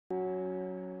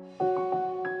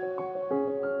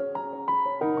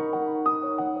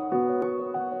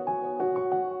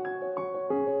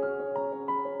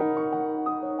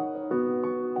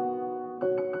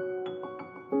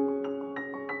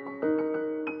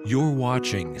You're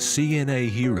watching CNA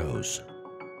Heroes.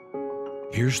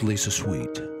 Here's Lisa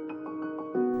Sweet.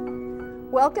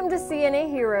 Welcome to CNA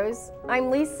Heroes.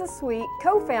 I'm Lisa Sweet,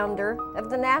 co-founder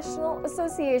of the National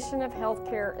Association of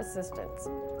Healthcare Assistants.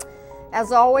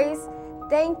 As always,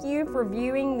 thank you for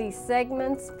viewing these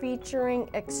segments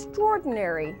featuring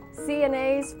extraordinary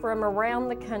CNAs from around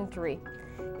the country.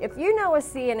 If you know a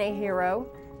CNA hero,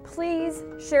 please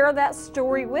share that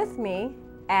story with me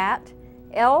at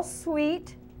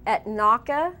lsweet@NAHCA,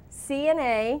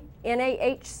 CNA,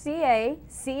 NAHCA,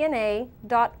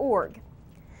 CNA.org.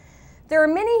 There are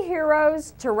many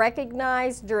heroes to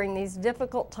recognize during these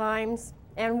difficult times,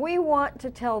 and we want to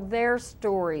tell their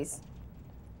stories.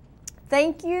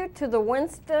 Thank you to the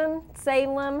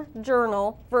Winston-Salem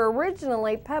Journal for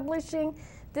originally publishing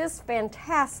this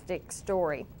fantastic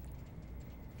story.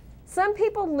 Some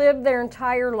people live their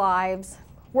entire lives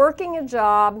working a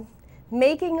job,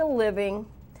 making a living,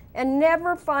 and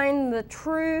never find the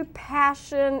true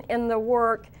passion in the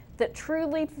work that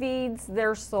truly feeds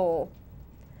their soul.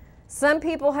 Some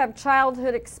people have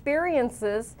childhood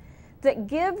experiences that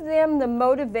give them the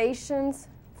motivations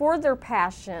for their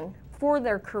passion, for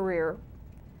their career.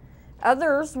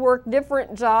 Others work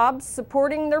different jobs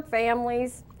supporting their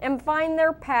families and find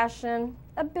their passion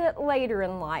a bit later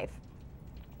in life.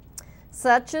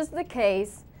 Such is the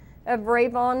case of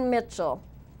Rayvon Mitchell.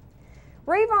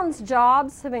 Rayvon's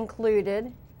jobs have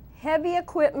included heavy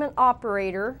equipment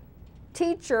operator,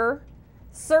 teacher,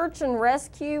 search and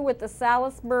rescue with the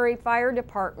Salisbury Fire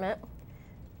Department,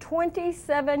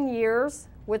 27 years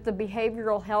with the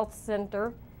Behavioral Health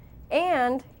Center,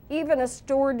 and even a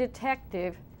store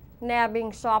detective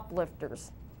nabbing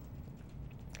shoplifters.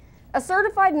 A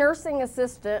certified nursing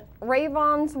assistant,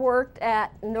 Rayvon's worked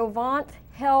at Novant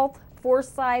Health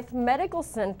Forsyth Medical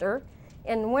Center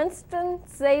in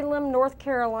Winston-Salem, North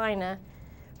Carolina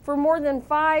for more than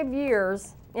 5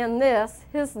 years in this,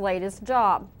 his latest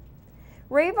job.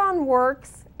 Rayvon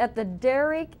works at the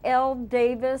Derrick L.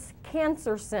 Davis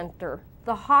Cancer Center,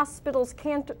 the hospital's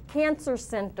cancer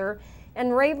center,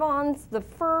 and Rayvon's the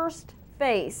first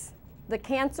face the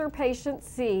cancer patients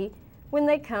see when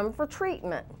they come for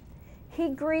treatment. He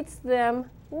greets them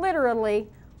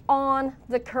literally on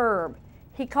the curb.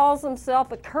 He calls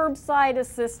himself a curbside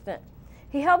assistant.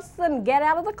 He helps them get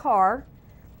out of the car,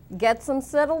 gets them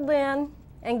settled in,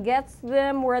 and gets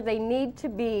them where they need to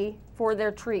be for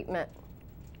their treatment.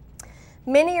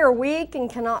 Many are weak and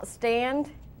cannot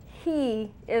stand.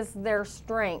 He is their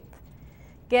strength,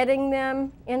 getting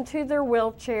them into their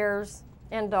wheelchairs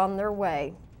and on their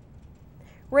way.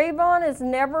 Rayvon is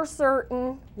never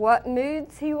certain what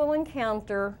moods he will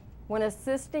encounter when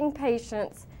assisting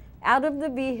patients out of the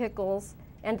vehicles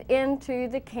and into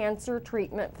the cancer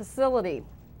treatment facility.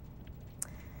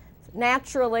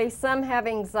 Naturally, some have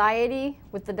anxiety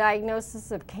with the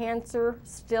diagnosis of cancer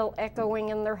still echoing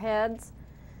in their heads.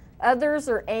 Others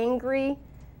are angry,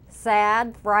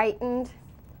 sad, frightened,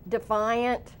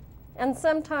 defiant, and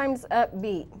sometimes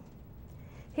upbeat.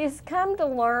 He's come to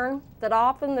learn that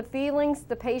often the feelings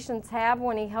the patients have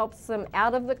when he helps them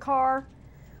out of the car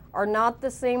are not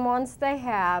the same ones they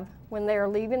have when they are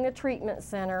leaving the treatment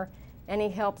center and he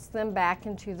helps them back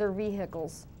into their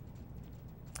vehicles.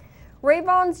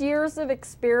 Rayvon's years of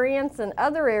experience in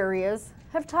other areas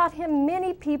have taught him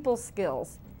many people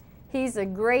skills. He's a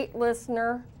great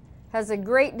listener, has a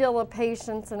great deal of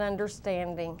patience and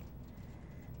understanding.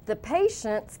 The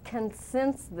patients can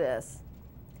sense this.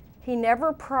 He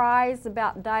never pries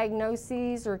about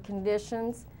diagnoses or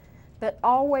conditions, but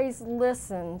always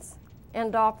listens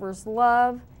and offers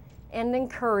love and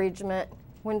encouragement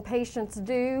when patients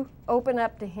do open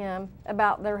up to him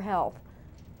about their health.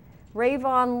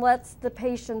 Rayvon lets the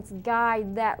patients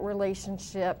guide that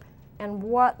relationship and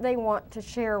what they want to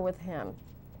share with him.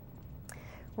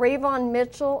 Rayvon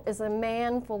Mitchell is a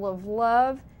man full of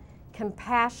love,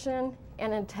 compassion,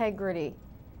 and integrity.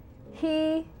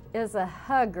 He is a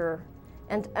hugger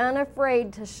and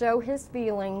unafraid to show his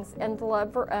feelings and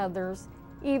love for others,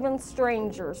 even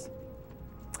strangers.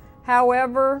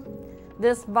 However,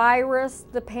 this virus,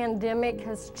 the pandemic,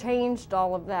 has changed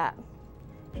all of that.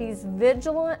 He's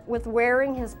vigilant with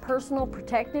wearing his personal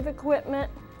protective equipment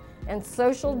and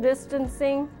social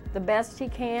distancing the best he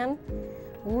can,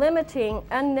 limiting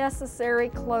unnecessary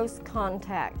close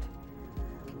contact.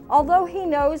 Although he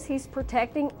knows he's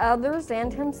protecting others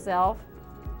and himself,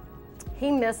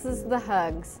 he misses the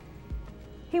hugs.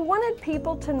 He wanted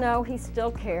people to know he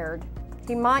still cared.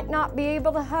 He might not be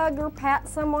able to hug or pat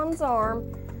someone's arm,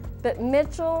 but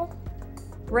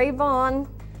Rayvon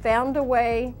found a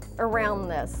way around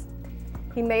this.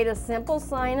 He made a simple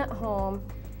sign at home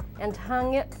and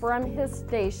hung it from his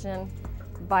station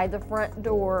by the front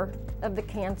door of the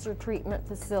cancer treatment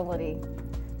facility.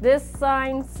 This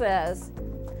sign says,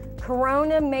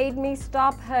 "Corona made me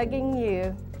stop hugging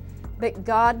you, but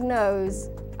God knows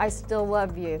I still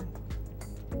love you."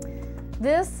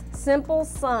 This simple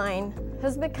sign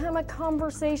has become a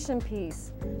conversation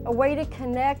piece, a way to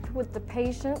connect with the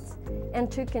patients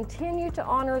and to continue to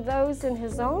honor those in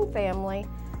his own family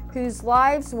whose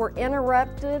lives were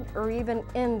interrupted or even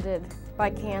ended by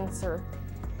cancer.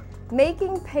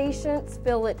 Making patients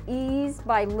feel at ease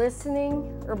by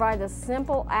listening or by the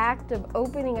simple act of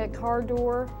opening a car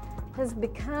door has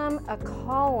become a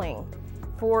calling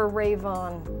for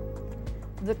Rayvon.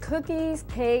 The cookies,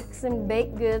 cakes, and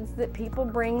baked goods that people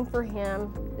bring for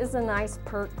him is a nice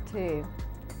perk too.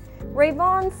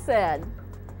 Rayvon said,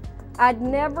 "I'd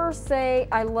never say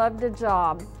I loved a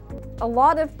job. A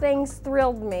lot of things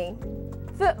thrilled me.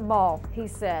 Football," he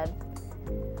said.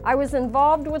 "I was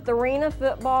involved with arena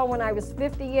football when I was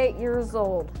 58 years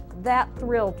old. That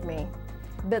thrilled me.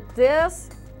 But this,"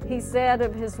 he said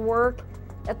of his work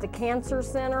at the Cancer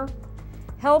Center,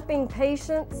 "helping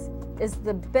patients is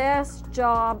the best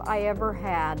job I ever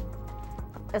had,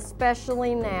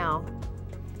 especially now."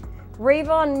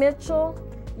 Rayvon Mitchell,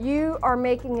 you are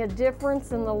making a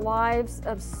difference in the lives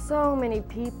of so many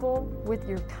people with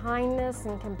your kindness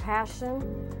and compassion.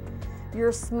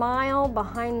 Your smile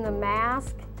behind the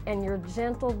mask and your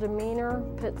gentle demeanor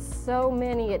puts so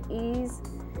many at ease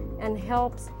and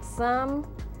helps some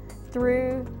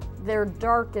through their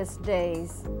darkest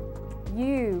days.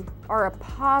 You are a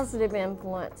positive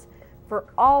influence for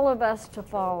all of us to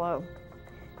follow.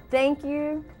 Thank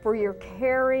you for your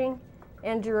caring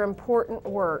and your important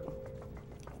work.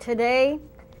 Today,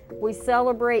 we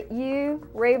celebrate you,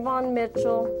 Rayvon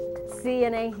Mitchell,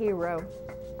 CNA hero.